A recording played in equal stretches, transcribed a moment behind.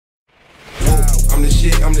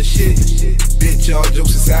I'm the shit. Bitch, all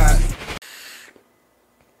jokes aside.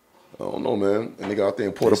 I don't know, man. And nigga out there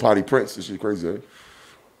in Porta Potty Prince, this shit crazy, eh?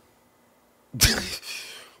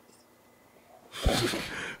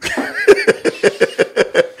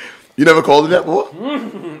 You never called it that before?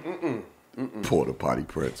 Porta Potty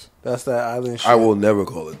Prince. That's that island shit. I will never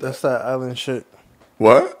call it that. That's that island shit.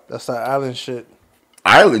 What? That's that island shit.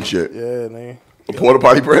 Island shit? Yeah, nigga. A Porta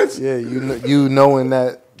Potty Prince? Yeah, you knowing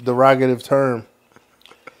that derogative term.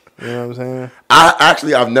 You know what I'm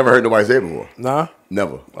saying? I've never heard nobody say it before. Nah?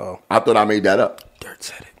 Never. Oh. I thought I made that up. Dirt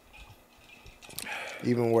said it.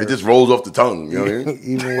 Even worse. It just rolls off the tongue, you know what I mean?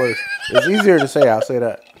 Even worse. It's easier to say, I'll say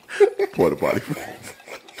that. Porta Potty Prince.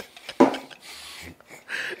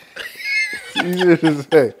 It's easier to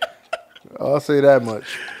say. I'll say that much.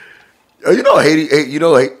 You know, Haiti,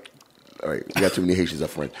 all right, we got too many Haitians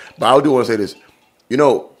up front. But I do want to say this. You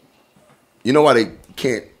know why they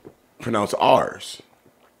can't pronounce R's?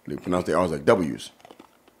 They pronounce their R's like W's.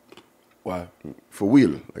 Why? For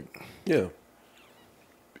wheel. Like, yeah.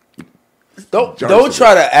 Don't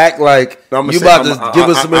try to act like you about to give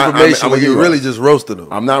us some information when you're really just roasting them.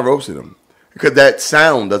 I'm not roasting them. Because that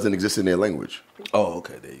sound doesn't exist in their language. Oh,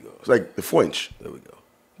 okay, there you go. It's like the French. There we go.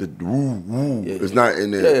 The woo. Yeah, it's not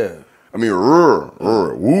in there. Yeah. I mean, woo.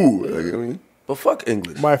 Like, you know what I mean? But fuck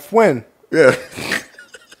English. My friend. Yeah.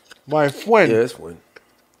 My friend. Yeah, it's fun.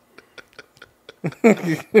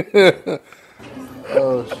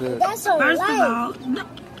 Oh, shit. That's all First right. of all,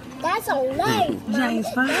 That's all right. James,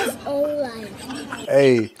 That's all right.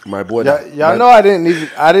 Hey, My boy. y'all know I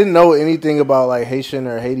didn't know anything about like Haitian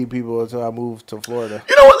or Haiti people until I moved to Florida.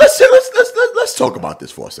 You know what? Let's talk about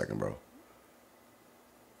this for a second, bro.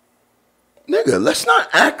 Nigga, let's not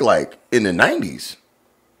act like in the 90s.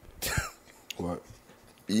 What?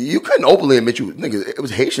 You couldn't openly admit nigga, it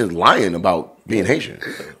was Haitians lying about being Haitian.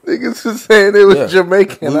 Niggas was saying it was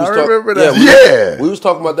Jamaican. I remember that. Yeah. We was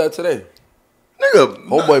talking about that today. Nigga.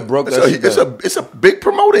 Homeboy broke that shit down. It's a big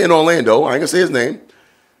promoter in Orlando. I ain't gonna say his name.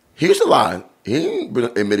 He used to lie. He ain't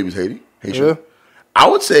admitted he was Haitian. Yeah. I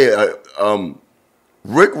would say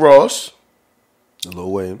Rick Ross,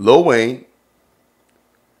 Lil Wayne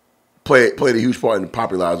played a huge part in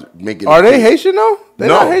popularizing making. Are they Haitian though? They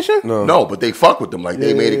not Haitian? No, but they fuck with them. Like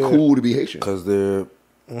they made it cool to be Haitian because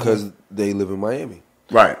they live in Miami.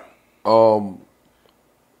 Right. Also,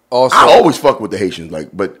 I always fuck with the Haitians. Like,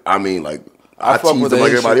 but I mean, like I fuck tease with them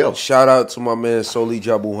like everybody else. Shout out to my man Soli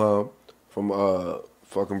Jabuham from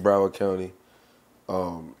fucking Broward County.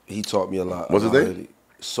 He taught me a lot. What's his name? Haiti.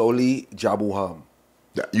 Soli Jabuham.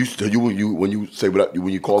 You when you say what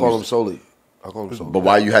when you call him Soli. I call him Soli. But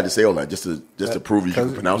why you had to say all that just to prove you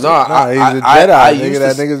can pronounce it? He's a Jedi.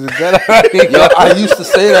 That nigga's a Jedi. Yo, I used to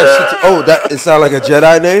say that shit. It sound like a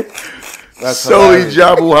Jedi name. That's Soli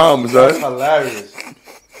Jabuham, son. That's hilarious.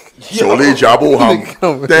 Soli Jabuham.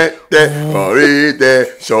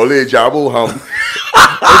 Soli Jabuham.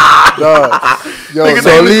 Yo,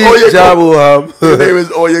 Soli Jabuham. His name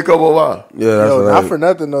is Oye Komova. Yeah, that's yo, not for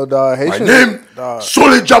nothing though, dog. My Haitian. name Dog.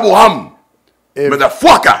 Soli Jabuham.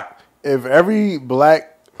 Motherfucker. If every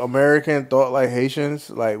black American thought like Haitians,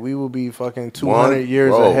 like we would be fucking 200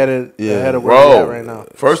 years ahead of where we're at right now.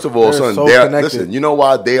 First of all, They're son, so listen, you know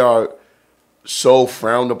why they are so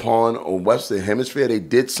frowned upon on Western Hemisphere? They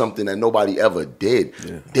did something that nobody ever did.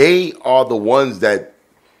 Yeah. They are the ones that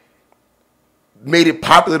made it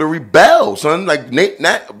popular to rebel, son. Like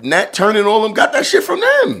Nat Turner and all them got that shit from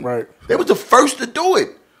them. Right. They was the first to do it.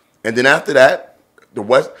 And then after that, the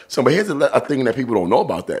West. So, but here's a thing that people don't know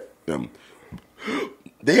about that.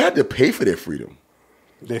 They had to pay for their freedom.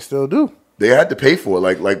 They still do. They had to pay for it.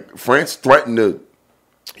 Like France threatened to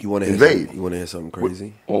invade. You want to hear something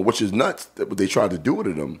crazy? Which is nuts. What they tried to do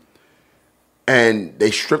to them. And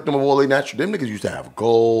they stripped them of all their natural. Them niggas used to have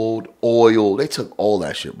gold, oil. They took all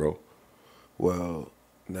that shit, bro. Well,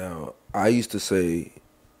 now, I used to say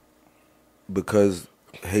because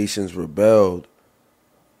Haitians rebelled,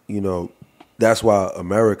 that's why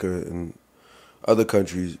America and other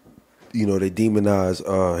countries, they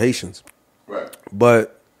demonize Haitians. Right.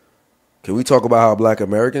 But can we talk about how black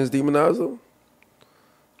Americans demonize them?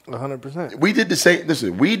 100%. We did the same.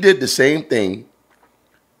 Listen, we did the same thing.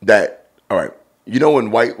 All right.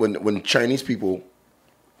 When Chinese people,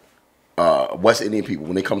 West Indian people,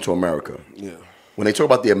 when they come to America, when they talk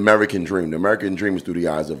about the American dream is through the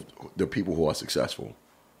eyes of the people who are successful,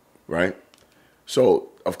 right? So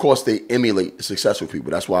of course they emulate successful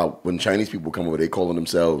people. That's why when Chinese people come over, they calling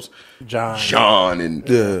themselves John and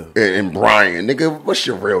Brian. Nigga, what's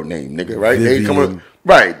your real name, nigga? Right? They come over,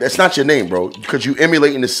 right? That's not your name, bro. Because you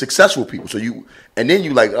emulating the successful people. So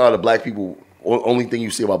the black people. Only thing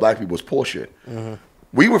you see about black people is poor shit. Mm-hmm.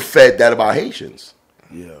 we were fed that about Haitians.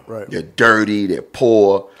 Yeah. Right. They're dirty. They're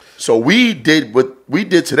poor. So we did what we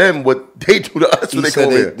did to them. What they do to us when they come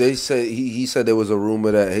over here. They said he said there was a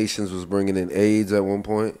rumor that Haitians was bringing in AIDS at one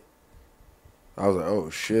point. I was like, oh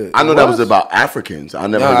shit. I know that was about Africans. I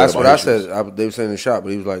never. Nah, heard that's that what about I Haitians. said. They were saying in the shop,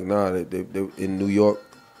 but he was like, nah. They in New York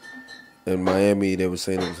and Miami, they were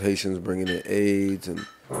saying it was Haitians bringing in AIDS and.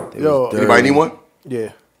 Anybody need one?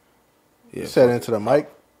 Yeah. Yeah. You said it into the mic.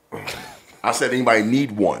 I said anybody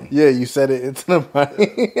need one. Yeah, you said it into the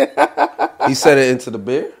mic. He said it into the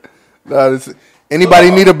beer. No,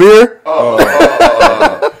 anybody need a beer? Well,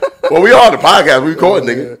 we all on the podcast. We recording,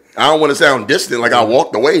 nigga. I don't want to sound distant like I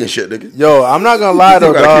walked away and shit, nigga. Yo, I'm not gonna lie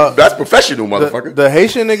though, dog. That's professional, motherfucker. The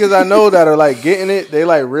Haitian niggas I know that are like getting it, they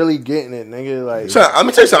like really getting it, nigga. Like, Son, let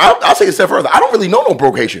me tell you something. I'll take it a step further. I don't really know no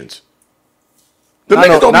broke Haitians. The not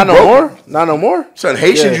niggas don't no be broke. more. Not no more. Son,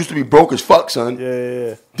 Haitians Yeah. used to be broke as fuck, son.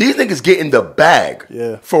 Yeah. These niggas get in the bag.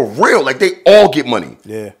 Yeah. For real. Like, they all get money.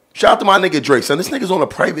 Yeah. Shout out to my nigga Drake, son. This nigga's on a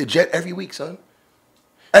private jet every week, son.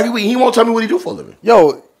 Every week. He won't tell me what he do for a living.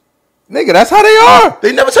 Yo, nigga, that's how they are.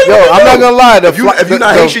 They never tell you Yo, what they I'm do. not gonna lie. If you're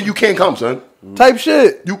not Haitian, you can't come, son. Type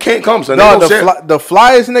shit. You can't come, son. No, They don't say- the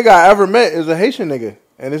flyest nigga I ever met is a Haitian nigga,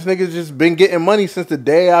 and this nigga's just been getting money since the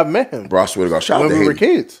day I met him. Bro, I swear to God. Shout out when to we were Haiti.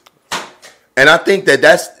 kids. And I think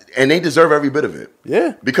and they deserve every bit of it.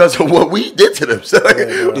 Yeah. Because of what we did to them. So,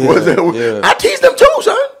 Yeah. I teased them too,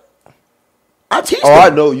 son. I teased Oh, I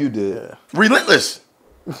them. know you did. Relentless.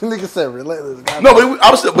 Nigga said relentless. No,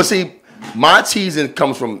 but see, my teasing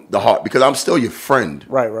comes from the heart because I'm still your friend.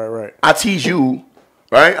 Right. I tease you,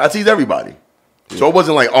 right? I tease everybody. So it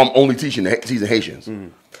wasn't like I'm only teasing Haitians.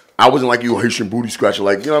 I wasn't like you Haitian booty scratcher.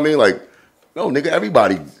 Like, you know what I mean? Like, no, nigga,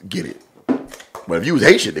 everybody get it. But if you was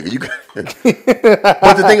Haitian, nigga, you could.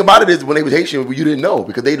 But the thing about it is, when they was Haitian, you didn't know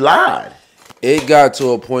because they lied. It got to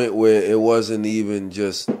a point where it wasn't even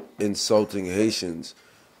just insulting Haitians.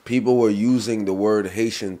 People were using the word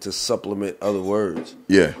Haitian to supplement other words.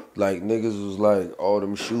 Yeah. Like niggas was like, all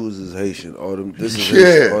them shoes is Haitian. All them this is Yeah.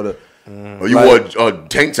 Haitian. All the, Or you wore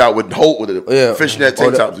tank top with fishnet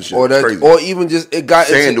tank tops and shit. Or, It's crazy. or even just it got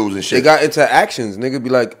Sandals into, and shit. It got into actions. Nigga be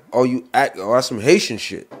like, oh that's some Haitian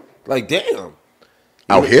shit. Like damn.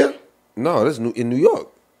 Out here? No, that's in New York.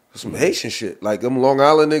 Some Haitian shit. Like them Long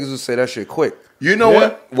Island niggas would say that shit quick. You know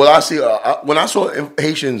what? Well, I see. When I saw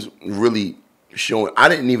Haitians really showing, I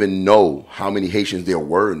didn't even know how many Haitians there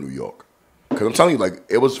were in New York. Because I'm telling you, like,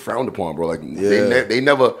 it was frowned upon, bro. Like, they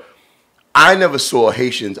never. I never saw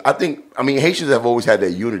Haitians. Haitians have always had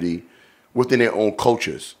that unity within their own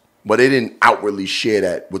cultures, but they didn't outwardly share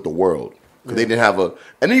that with the world. Because they didn't have a.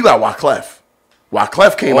 And then you got Wyclef.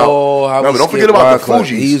 Wyclef came out. Remember, don't forget about the Fugees.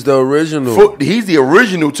 He's the original. He's the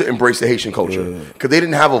original to embrace the Haitian culture because they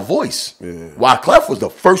didn't have a voice. Wyclef was the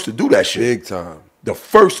first to do that shit. Big time. The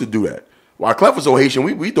first to do that. Wyclef was so Haitian,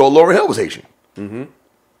 we thought Lauryn Hill was Haitian. You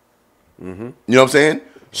know what I'm saying?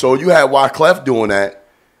 So you had Wyclef doing that,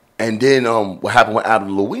 and then what happened with Adam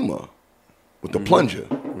Louima with the plunger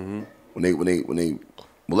when they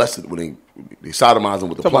molested they sodomized him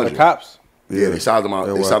with the plunger. About the cops. Yeah, they sodomized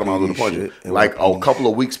him with a plunger. Like a couple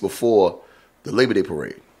of weeks before the Labor Day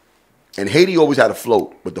parade. And Haiti always had a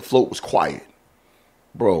float, but the float was quiet.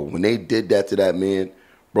 Bro, when they did that to that man,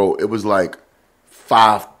 bro, it was like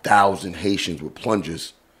 5,000 Haitians with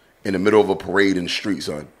plungers in the middle of a parade in the street,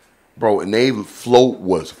 son. Bro, and they float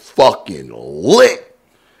was fucking lit.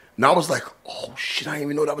 And I was like, oh shit, I didn't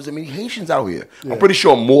even know that was that many Haitians out here. I'm pretty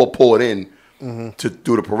sure more poured in to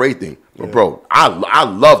do the parade thing. But bro, I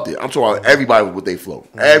loved it. I'm talking about everybody with they float.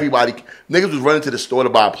 Everybody, niggas was running to the store to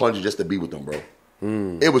buy a plunger just to be with them, bro.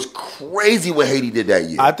 It was crazy what Haiti did that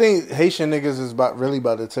year. I think Haitian niggas is really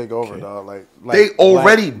about to take over, dog. Like they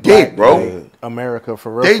already did, bro. America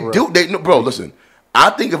for real. They do. Bro, listen.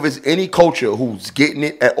 I think if it's any culture who's getting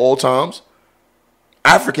it at all times,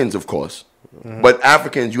 Africans, of course. But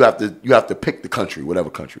Africans, you have to pick the country,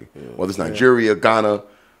 whatever country. Whether it's Nigeria, Ghana,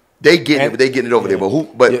 they getting it, but they getting it over there. But who?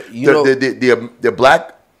 But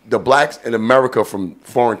the blacks in America from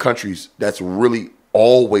foreign countries that's really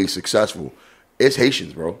always successful. It's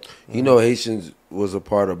Haitians, bro. You know, Haitians was a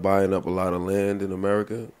part of buying up a lot of land in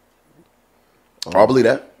America. I believe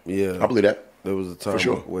that. Yeah, I believe that. There was a time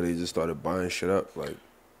sure. where they just started buying shit up. Like,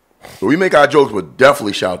 so we make our jokes, but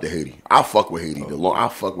definitely shout out to Haiti. I fuck with Haiti. I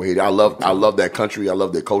fuck with Haiti. I love that country. I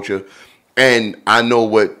love their culture, and I know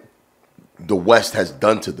what the West has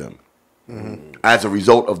done to them as a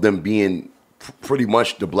result of them being pretty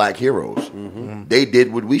much the black heroes. They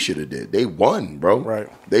did what we should have did. They won, bro. Right.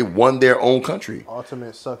 They won their own country.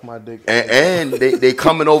 Ultimate suck my dick. And they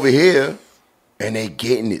coming over here And they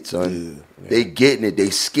getting it, son. Yeah. They getting it. They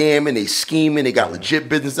scamming. They scheming. They got legit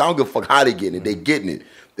business. I don't give a fuck how they getting it. They getting it.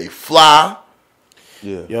 They fly.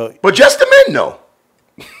 Yeah. Yo, but just the men, though.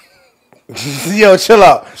 Yo, chill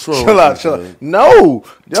out. Chill out. No.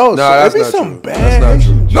 Yo, that's be not some true. bad That's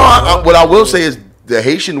not true. No, what I will say is the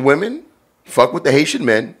Haitian women fuck with the Haitian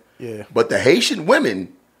men. Yeah. But the Haitian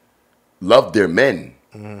women love their men.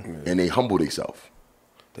 And they humble themselves.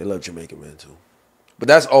 They love Jamaican men, too. But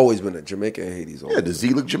that's always been it. Jamaica and Haiti's always. Yeah, the Z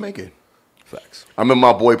look Jamaican. Facts. I remember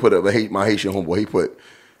my boy put up my Haitian homeboy.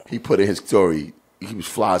 He put in his story. He was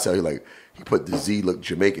fly as hell. He put the Z look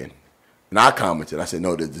Jamaican, and I commented. I said,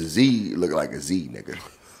 "No, the Z look like a Z, nigga.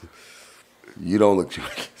 You don't look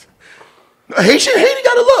Jamaican. No, Haiti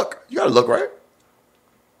got a look. You got a look, right?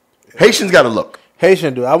 Haitians got a look.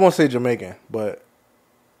 Haitian do. I won't say Jamaican, but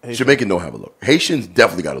Jamaican don't have a look. Haitians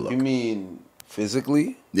definitely got a look. You mean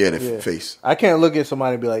physically? Yeah, face. I can't look at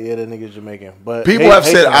somebody and be like, yeah, that nigga's Jamaican. But people have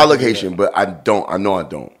said I look Haitian, but I don't. I know I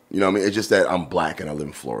don't. You know what I mean? It's just that I'm black and I live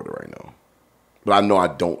in Florida right now. But I know I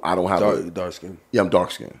don't. I don't have dark skin. Yeah, I'm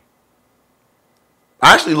dark skinned.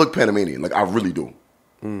 I actually look Panamanian. Like I really do.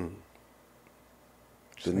 The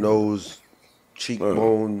nose,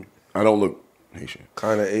 cheekbone. I don't look Haitian.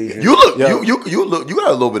 Kind of Asian. You look. You look. You got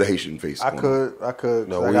a little bit of Haitian face. I could.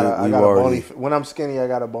 No, I got a bony. When I'm skinny, I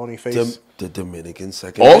got a bony face. The Dominican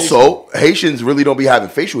second. Also, Haitians really don't be having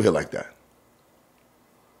facial hair like that.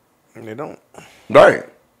 They don't. Right.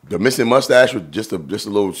 The missing mustache with just a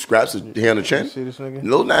little scraps of hair on the chin. See this nigga? A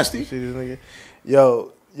little nasty. See this nigga?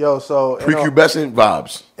 Yo. So prepubescent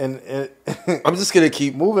vibes. And I'm just gonna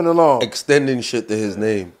keep moving along, extending shit to his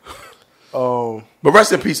name. But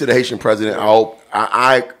rest in peace to the Haitian president. I hope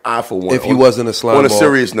I for one. If he wasn't a slime on a ball.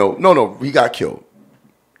 serious note, no, he got killed.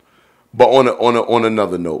 But on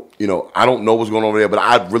another note, I don't know what's going on over there, but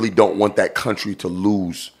I really don't want that country to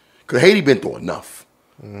lose because Haiti been through enough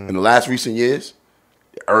in the last recent years.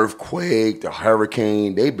 The earthquake, the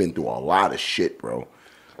hurricane, they've been through a lot of shit, bro.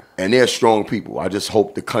 And they're strong people. I just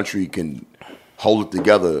hope the country can hold it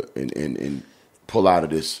together and pull out of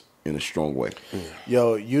this in a strong way.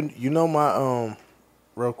 Yo, you know my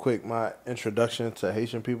real quick, my introduction to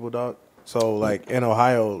Haitian people, dog. So like in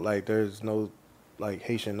Ohio, like there's no like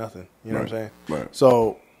Haitian nothing. You know what I'm saying? Right.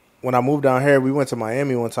 So when I moved down here, we went to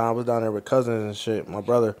Miami one time. I was down there with cousins and shit, my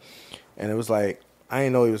brother, and it was like I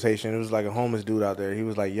didn't know he was Haitian. It was like a homeless dude out there. He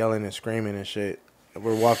was like yelling and screaming and shit. And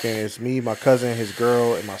we're walking. It's me, my cousin, his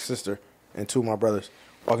girl, and my sister, and two of my brothers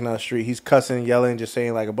walking down the street. He's cussing, yelling, just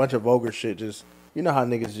saying like a bunch of vulgar shit. Just you know how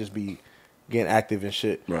niggas just be getting active and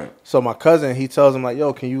shit. Right. So my cousin, he tells him like,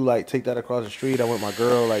 "Yo, can you like take that across the street? I with my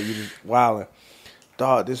girl. Like you just wilding."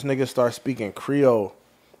 Dog, this nigga starts speaking Creole.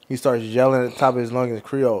 He starts yelling at the top of his lungs in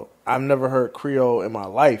Creole. I've never heard Creole in my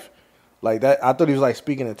life. Like that, I thought he was like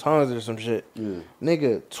speaking in tongues or some shit. Yeah.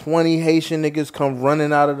 Nigga, 20 Haitian niggas come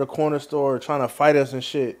running out of the corner store trying to fight us and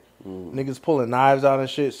shit. Niggas pulling knives out and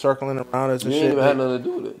shit, circling around us and shit. You ain't even had nothing to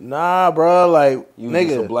do with it. Nah, bro, like, you nigga.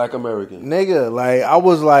 Just a black American. Nigga, like, I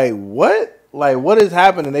was like, what? Like, what is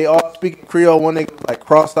happening? They all speaking Creole, one nigga, like,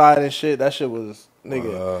 cross-eyed and shit. That shit was,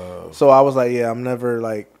 nigga. Wow. So I was like, yeah, I'm never,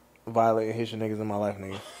 like, violating Haitian niggas in my life,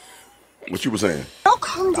 nigga. What you were saying? Oh,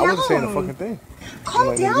 calm down. I wasn't saying a fucking thing. Calm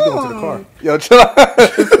like, down. We going to the car. Yo, chill out.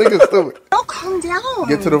 This nigga's stupid. Oh, calm down.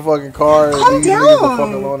 Get to the fucking car. Calm leave these down. niggas the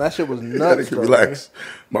fuck alone. That shit was nuts, bro. Relax.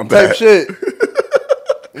 My Type bad. shit.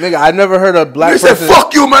 Nigga, I never heard a black They person. said,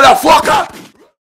 fuck you, motherfucker.